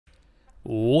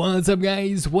What's up,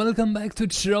 guys? Welcome back to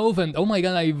Trove, and oh my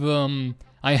god,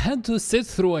 I had to sit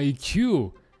through a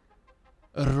queue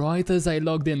right as I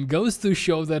logged in. Goes to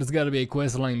show there's gotta be a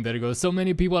quest line. There goes. So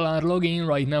many people are logging in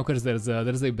right now because there's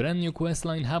a brand new quest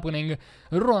line happening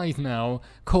right now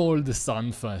called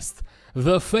Sunfest.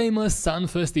 The famous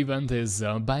Sunfest event is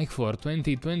back for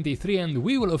 2023, and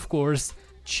we will of course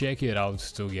check it out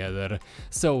together.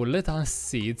 So let us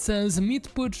see. It says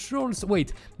meet patrols.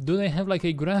 Wait, do they have like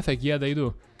a graphic? Yeah, they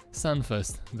do.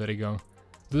 Sunfest. There you go.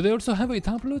 Do they also have a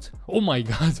tab loot? Oh my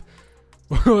god.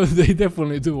 They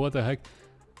definitely do. What the heck?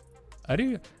 Are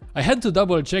you? I had to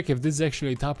double check if this is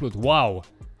actually tab loot. Wow.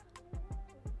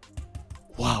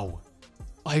 Wow.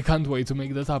 I can't wait to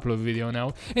make the tab loot video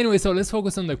now. Anyway, so let's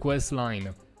focus on the quest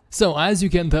line. So, as you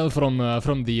can tell from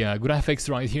the graphics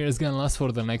right here, it's gonna last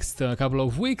for the next couple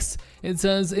of weeks. It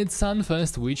says it's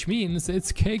Sunfest, which means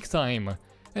it's cake time.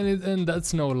 And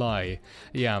that's no lie.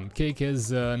 Yeah, cake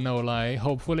is no lie,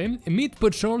 hopefully. Meet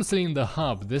patrolsly in the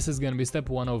hub. This is gonna be step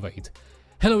 1 of 8.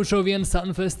 Hello Trovian,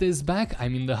 Sunfest is back.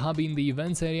 I'm in the hub in the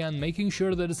events area and making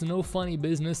sure there's no funny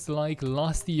business like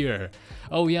last year.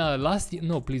 Oh yeah, last year...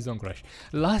 No, please don't crash.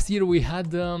 Last year we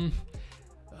had...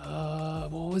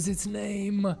 what was its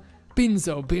name?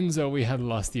 Pinzo we had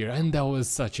last year, and that was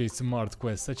such a smart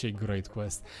quest, such a great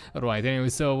quest. Right, anyway,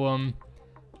 so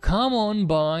come on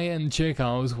by and check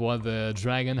out what the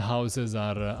dragon houses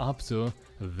are up to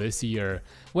this year.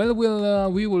 Well,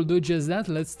 we will do just that.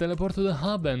 Let's teleport to the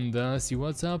hub and see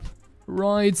what's up.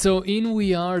 Right, so in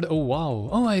we are. Oh wow,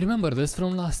 oh I remember this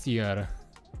from last year.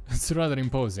 It's rather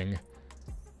imposing.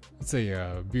 It's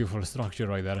a beautiful structure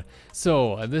right there.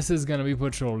 So, this is gonna be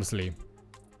patrolsly.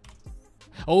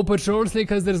 Oh, patrolsly,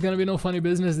 because there's gonna be no funny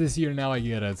business this year. Now I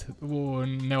get it. Oh,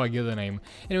 now I get the name.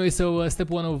 Anyway, so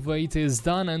step 1 of 8 is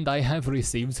done, and I have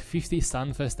received 50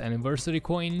 Sunfest anniversary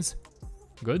coins.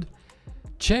 Good.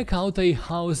 Check out a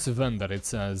house vendor, it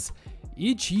says.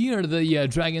 Each year the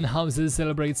dragon houses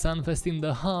celebrate Sunfest in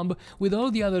the hub with all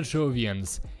the other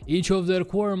Trovians. Each of their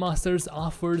core masters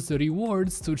offers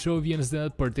rewards to Trovians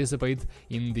that participate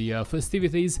in the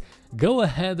festivities. Go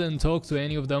ahead and talk to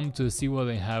any of them to see what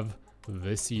they have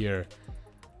this year.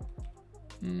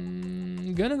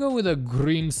 Gonna go with a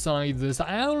green side.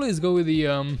 I always go with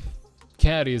the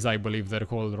carries, I believe they're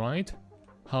called, right?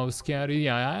 House carry,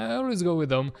 yeah, I always go with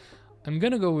them. I'm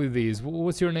gonna go with these.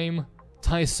 What's your name?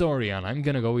 Tysorian. I'm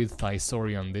gonna go with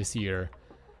Tysorian this year.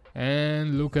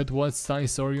 And look at what's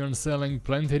Tysorian selling.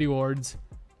 Plenty rewards.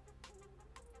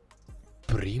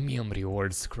 Premium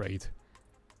rewards, great.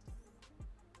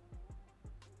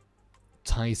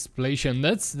 Tysplation.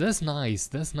 That's nice.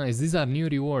 That's nice. These are new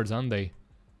rewards, aren't they?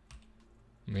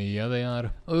 Yeah, they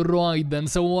are. Right then,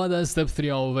 so what does step 3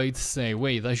 of 8 say?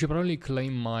 Wait, I should probably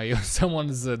claim my...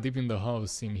 Someone's deep in the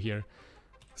house in here.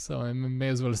 So I may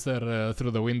as well stare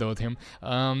through the window at him.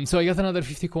 So I got another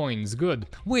 50 coins, good.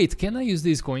 Wait, can I use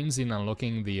these coins in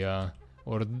unlocking the...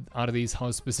 or are these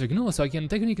house specific? No, so I can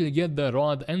technically get the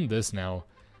rod and this now.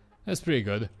 That's pretty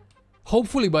good.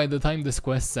 Hopefully by the time this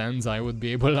quest ends, I will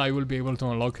be able to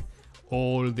unlock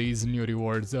all these new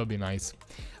rewards. That'll be nice.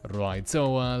 Right,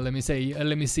 so let me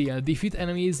see. Defeat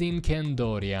enemies in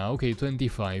Candoria. Okay,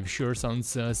 25. Sure,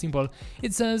 sounds simple.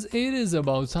 It says it is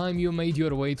about time you made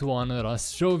your way to honor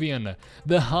us, Trovian.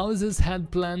 The houses had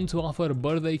planned to offer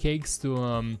birthday cakes to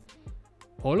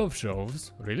all of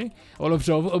Trove's. Really? All of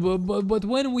Trove. But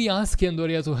when we asked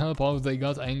Candoria to help out, they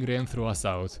got angry and threw us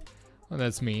out. Well,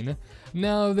 that's mean.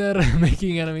 Now they're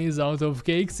making enemies out of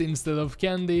cakes instead of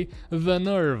candy. The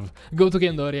nerve. Go to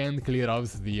Candoria and clear out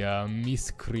the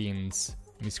miscreants.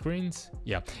 Miscreants?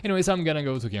 Yeah. Anyways, I'm gonna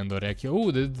go to Candoria. Oh,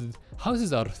 the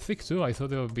houses are thick too. I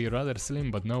thought they would be rather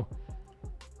slim, but no.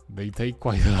 They take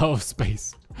quite a lot of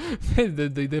space. they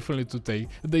definitely do take.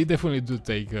 They definitely do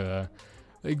take a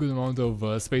good amount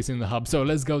of space in the hub. So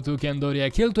let's go to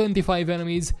Candoria. Kill 25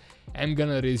 enemies. I'm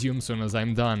gonna resume soon as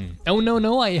I'm done. Oh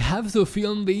no, I have to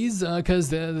film these because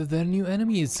there are new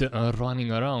enemies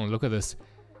running around. Look at this.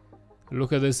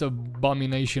 Look at this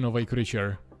abomination of a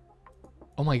creature.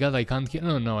 Oh my god, I can't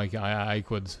kill. No, I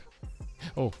could.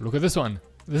 Oh, look at this one.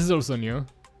 This is also new.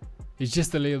 It's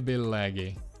just a little bit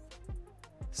laggy.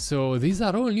 So these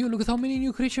are all new. Look at how many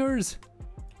new creatures.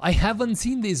 I haven't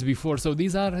seen these before, so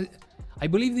these are... I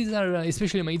believe these are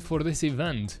especially made for this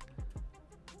event.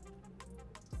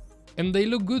 And they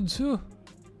look good too.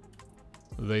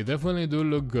 They definitely do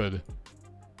look good.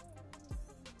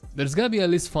 There's gotta be at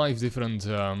least 5 different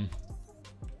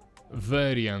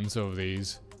variants of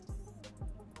these.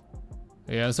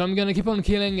 Yeah, so I'm gonna keep on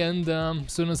killing, and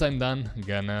as soon as I'm done,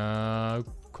 gonna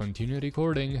continue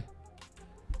recording.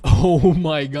 Oh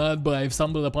my god, but I've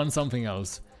stumbled upon something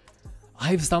else.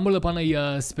 I've stumbled upon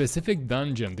a specific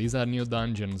dungeon. These are new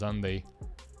dungeons, aren't they?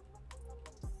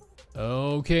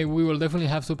 Okay, we will definitely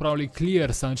have to probably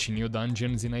clear such new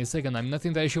dungeons in a second. I'm not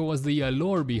entirely sure what's the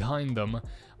lore behind them,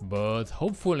 but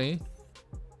hopefully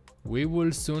we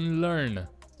will soon learn.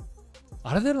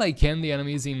 Are there like candy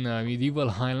enemies in Medieval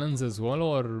Highlands as well,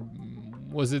 or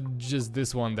was it just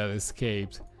this one that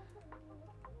escaped?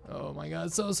 Oh my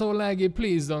god, so laggy.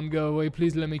 Please don't go away.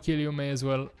 Please let me kill you, may as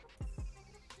well.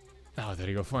 Oh, there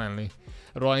you go, finally.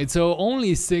 Right, so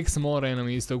only 6 more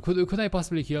enemies. So could I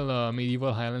possibly kill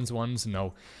Medieval Highlands ones?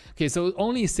 No. Okay, so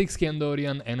only 6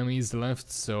 Kandorian enemies left,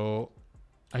 so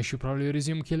I should probably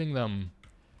resume killing them.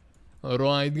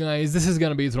 Alright guys, this is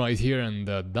gonna be it right here, and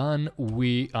done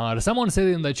we are. Someone said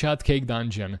in the chat cake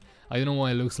dungeon. I don't know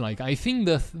what it looks like. I think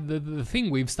the thing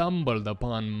we've stumbled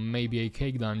upon may be a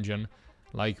cake dungeon.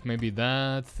 Like maybe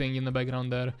that thing in the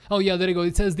background there. Oh yeah, there you go.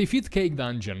 It says defeat cake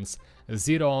dungeons.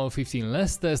 0 out of 15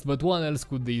 less test, but what else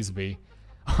could these be?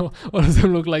 All of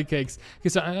them look like cakes. Okay,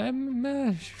 so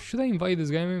should I invite this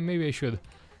guy? Maybe I should.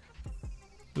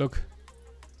 Look.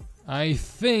 I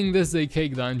think this is a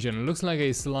cake dungeon. It looks like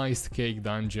a sliced cake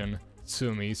dungeon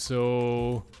to me.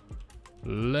 So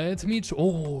let me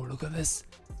oh, look at this.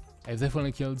 I've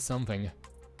definitely killed something.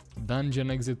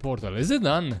 Dungeon exit portal. Is it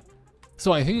done?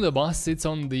 So I think the boss sits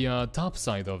on the top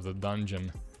side of the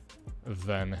dungeon.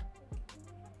 Then.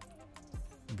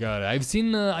 Got it. I've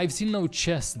seen no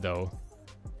chest though.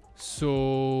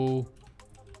 So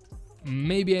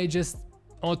maybe I just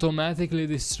automatically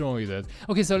destroyed it.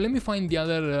 Okay, so let me find the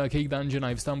other cake dungeon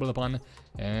I've stumbled upon,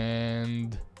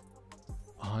 and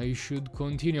I should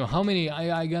continue. How many?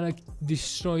 I gotta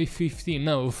destroy 15.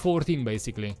 No, 14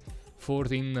 basically.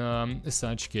 14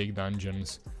 such cake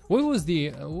dungeons. What was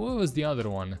the other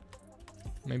one?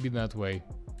 Maybe that way.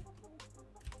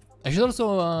 I should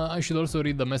also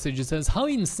read the message. It says, how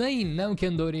insane now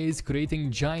Kandoria is creating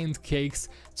giant cakes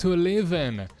to live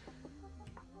in.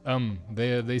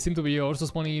 They seem to be also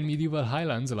spawning in Medieval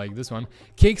Highlands like this one.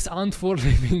 Cakes aren't for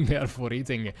living, they are for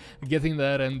eating. Getting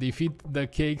there and defeat the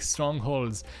cake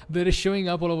strongholds. They're showing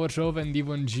up all over Trove and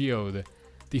even GAOTU.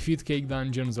 Defeat cake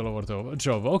dungeons all over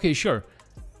Trove. Okay, sure.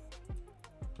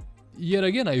 Yet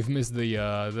again, I've missed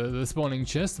the spawning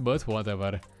chest, but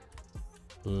whatever.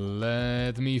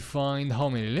 Let me find how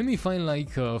many. Let me find like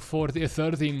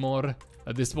 13 more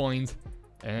at this point,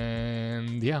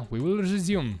 and yeah, we will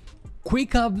resume.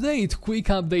 Quick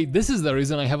update. This is the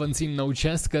reason I haven't seen no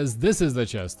chest, because this is the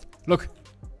chest. Look.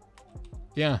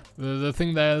 Yeah, the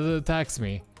thing that attacks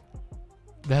me.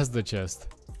 That's the chest.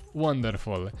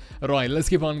 Wonderful. Right, let's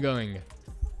keep on going.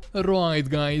 Right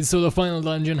guys, so the final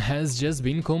dungeon has just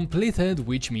been completed,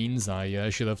 which means I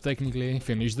should have technically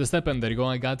finished the step, and there you go,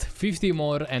 I got 50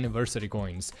 more anniversary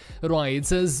coins. Right, it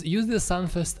says use the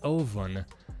Sunfest oven.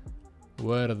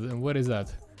 Where is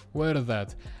that? Where is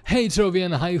that? Hey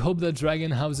Trovian, I hope the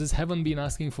dragon houses haven't been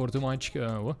asking for too much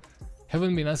or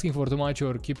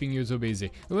keeping you too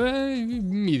busy. Well,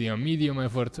 medium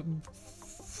effort.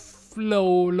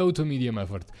 Low to medium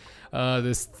effort.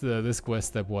 This quest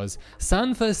step was.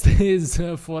 Sunfest is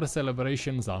for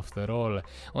celebrations after all.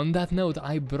 On that note,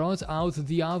 I brought out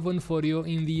the oven for you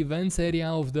in the events area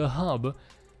of the hub,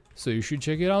 so you should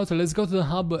check it out. Let's go to the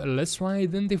hub. Let's try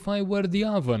identify where the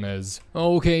oven is.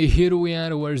 Okay, here we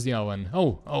are. Where's the oven?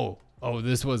 Oh,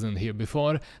 this wasn't here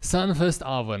before. Sunfest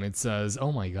oven, it says.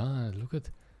 Oh my god,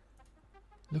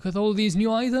 look at all these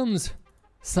new items.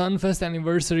 Sunfest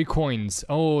anniversary coins.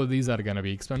 Oh, these are gonna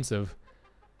be expensive.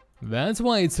 That's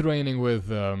why it's raining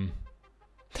with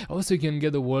also you can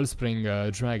get the Wellspring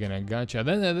dragon. I gotcha.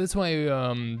 That's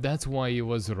why it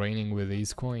was raining with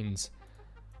these coins.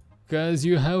 Cause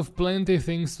you have plenty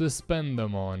things to spend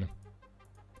them on.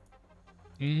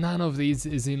 None of these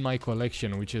is in my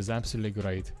collection, which is absolutely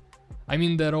great. I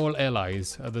mean, they're all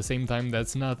allies. At the same time,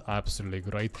 that's not absolutely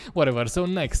great. Whatever. So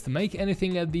next, make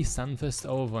anything at the Sunfest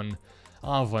oven.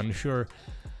 Oven, sure.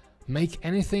 Make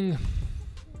anything.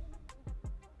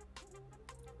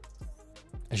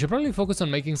 I should probably focus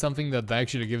on making something that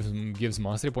actually gives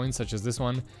mastery points, such as this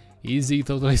one. Easy,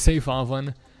 totally safe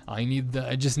oven. I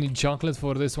just need chocolate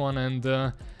for this one,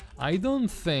 and I don't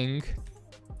think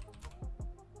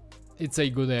it's a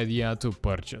good idea to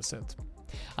purchase it.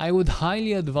 I would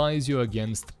highly advise you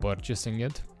against purchasing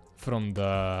it from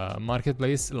the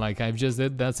marketplace like I've just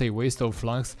did. That's a waste of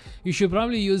flux. You should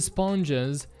probably use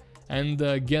sponges and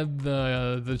get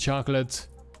the chocolate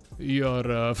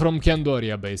from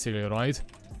Kandoria, basically, right?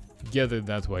 get it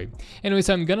that way. Anyways,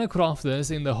 I'm gonna craft this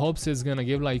in the hopes it's gonna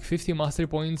give like 50 mastery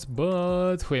points,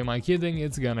 but who am I kidding,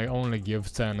 it's gonna only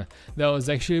give 10. That was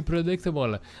actually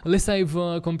predictable. At least I've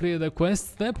completed a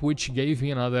quest step, which gave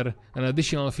me an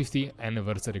additional 50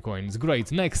 anniversary coins.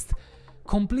 Great. Next,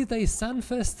 complete a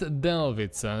Sunfest delve,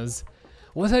 it says.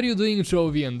 What are you doing,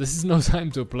 Trovian? This is no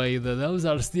time to play. The delves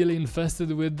are still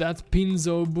infested with that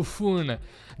Pinzo buffoon.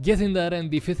 Get in there and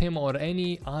defeat him or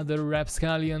any other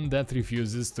rapscallion that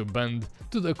refuses to bend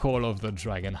to the call of the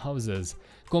dragon houses.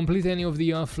 Complete any of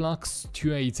the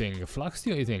fluctuating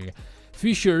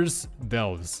fissures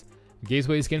delves.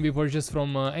 Gateways can be purchased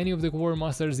from any of the core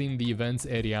masters in the events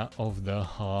area of the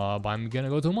hub. I'm gonna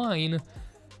go to mine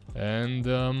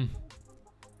and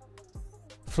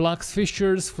flux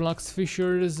fissures,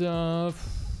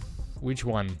 which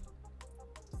one?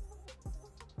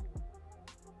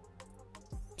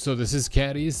 So this is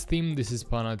Carrie's theme, this is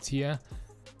Panatia.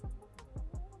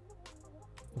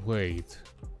 Wait.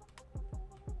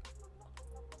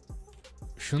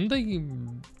 Shouldn't I...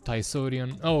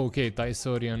 Tysorian? Oh, okay,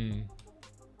 Tysorian.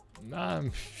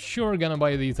 I'm sure gonna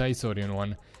buy the Tysorian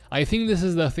one. I think this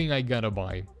is the thing I gotta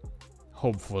buy.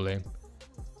 Hopefully.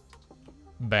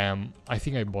 Bam. I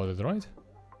think I bought it, right?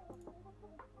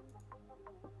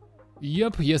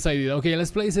 Yep, yes I did. Okay,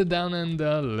 let's place it down and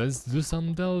let's do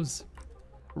some delves.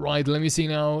 Right, let me see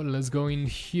now. Let's go in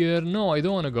here. No, I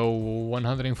don't want to go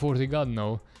 140, god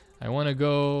no. I want to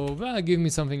go... Well, give me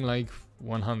something like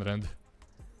 100.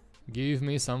 Give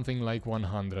me something like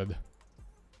 100.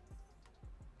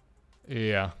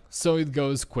 Yeah, so it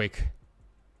goes quick.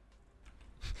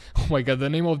 Oh my god, the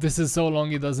name of this is so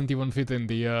long it doesn't even fit in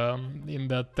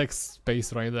the text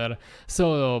space right there.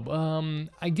 So,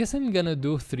 I guess I'm gonna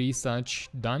do 3 such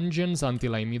dungeons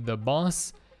until I meet the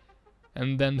boss.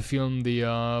 And then film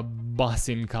the boss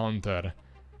encounter.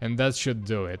 And that should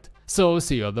do it. So,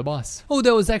 see you at the boss. Oh,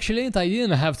 that was actually it. I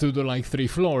didn't have to do like 3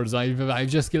 floors. I've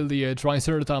just killed the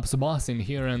Triceratops boss in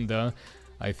here and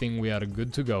I think we are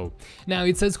good to go. Now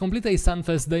it says complete a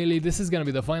Sunfest daily. This is gonna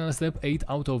be the final step, 8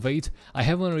 out of 8. I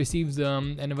haven't received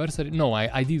anniversary... No,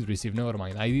 I did receive, never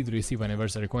mind. I did receive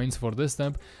anniversary coins for this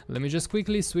step. Let me just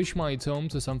quickly switch my tome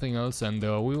to something else and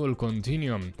we will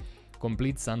continue.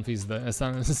 Complete Sunfest,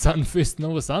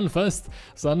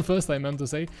 Sunfest, I meant to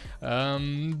say,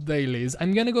 dailies.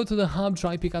 I'm gonna go to the hub,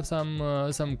 try pick up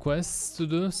some quests to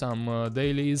do, some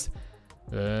dailies,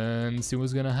 and see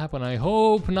what's gonna happen. I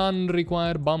hope none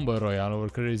require Bumble Royale or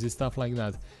crazy stuff like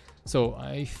that. So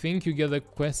I think you get the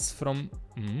quests from...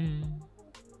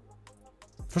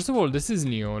 First of all, this is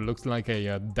new. It looks like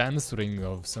a dance ring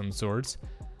of some sorts.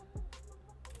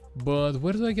 But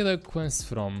where do I get a quest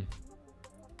from?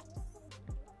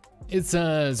 It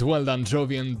says, well done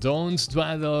Trovian, don't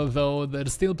dawdle though,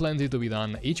 there's still plenty to be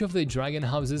done. Each of the dragon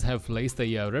houses have placed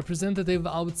a representative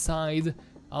outside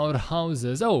our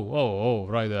houses. Oh,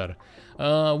 right there.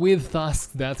 With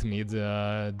tasks that need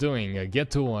doing.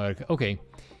 Get to work. Okay,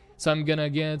 so I'm gonna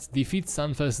get defeat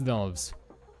Sunfest delves.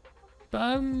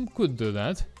 I could do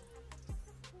that.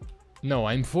 No,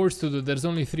 I'm forced to do, there's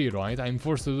only 3, right? I'm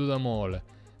forced to do them all.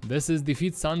 This is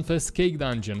defeat Sunfest cake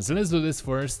dungeons. Let's do this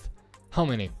first. How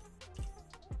many?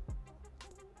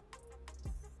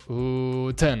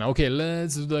 Ooh, 10. Okay,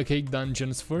 let's do the cake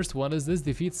dungeons first. What is this?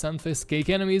 Defeat Sunfest cake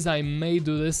enemies. I may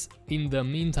do this in the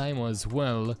meantime as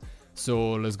well.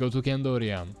 So let's go to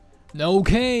Candoria.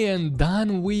 Okay, and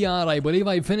done we are. I believe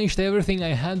I finished everything I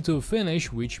had to finish,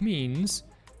 which means...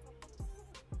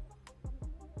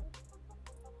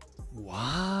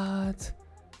 What?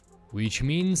 Which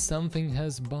means something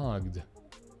has bugged.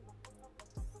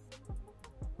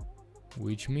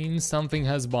 Which means something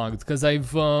has bugged, because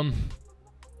I've...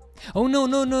 Oh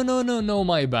no,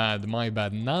 my bad,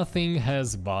 nothing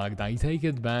has bugged, I take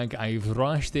it back, I've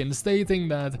rushed in stating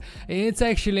that it's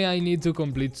actually I need to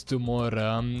complete 2 more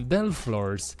delve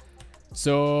floors.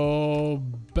 So,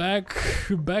 back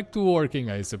to working,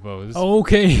 I suppose.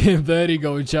 Okay, there you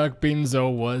go, Chuck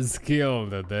Pinzo was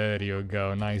killed, there you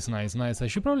go, nice. I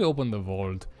should probably open the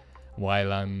vault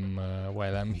while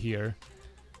I'm here,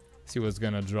 see what's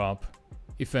gonna drop,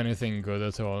 if anything good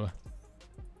at all.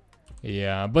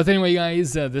 Yeah, but anyway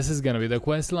guys, this is gonna be the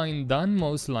quest line done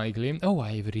most likely. Oh,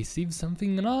 I've received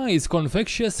something nice,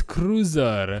 Confectious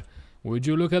Cruiser. Would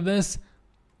you look at this?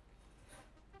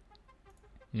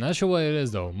 Not sure what it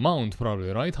is though. Mount probably,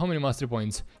 right? How many mastery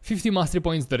points? 50 mastery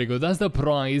points, there you go. That's the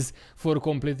prize for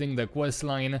completing the quest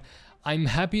line. I'm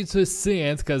happy to see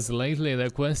it, because lately the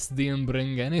quest didn't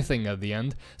bring anything at the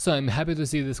end. So I'm happy to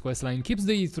see this quest line keeps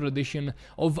the tradition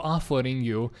of offering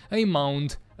you a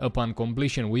mount upon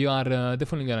completion. We are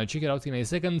definitely gonna check it out in a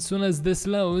second, soon as this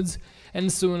loads,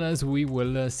 and soon as we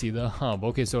will see the hub.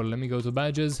 Okay, so let me go to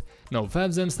badges. No,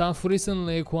 fabs and stuff.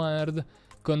 Recently acquired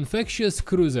confectious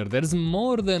cruiser. There's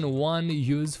more than one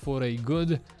use for a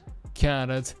good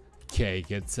carrot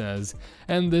cake, it says.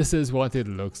 And this is what it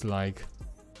looks like.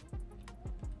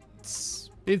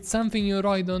 It's something you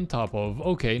ride on top of.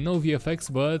 Okay, no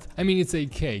VFX, but I mean, it's a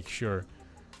cake, sure.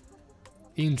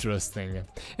 Interesting.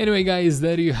 Anyway, guys,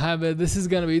 there you have it. This is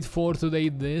gonna be it for today.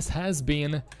 This has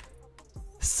been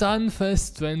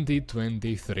Sunfest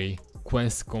 2023.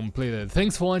 Quest completed.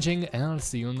 Thanks for watching, and I'll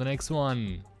see you on the next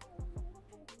one.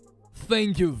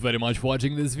 Thank you very much for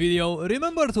watching this video.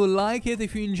 Remember to like it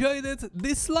if you enjoyed it,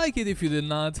 dislike it if you did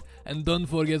not, and don't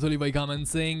forget to leave a comment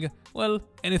saying, well,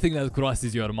 anything that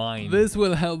crosses your mind. This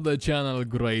will help the channel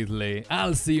greatly.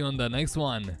 I'll see you on the next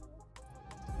one.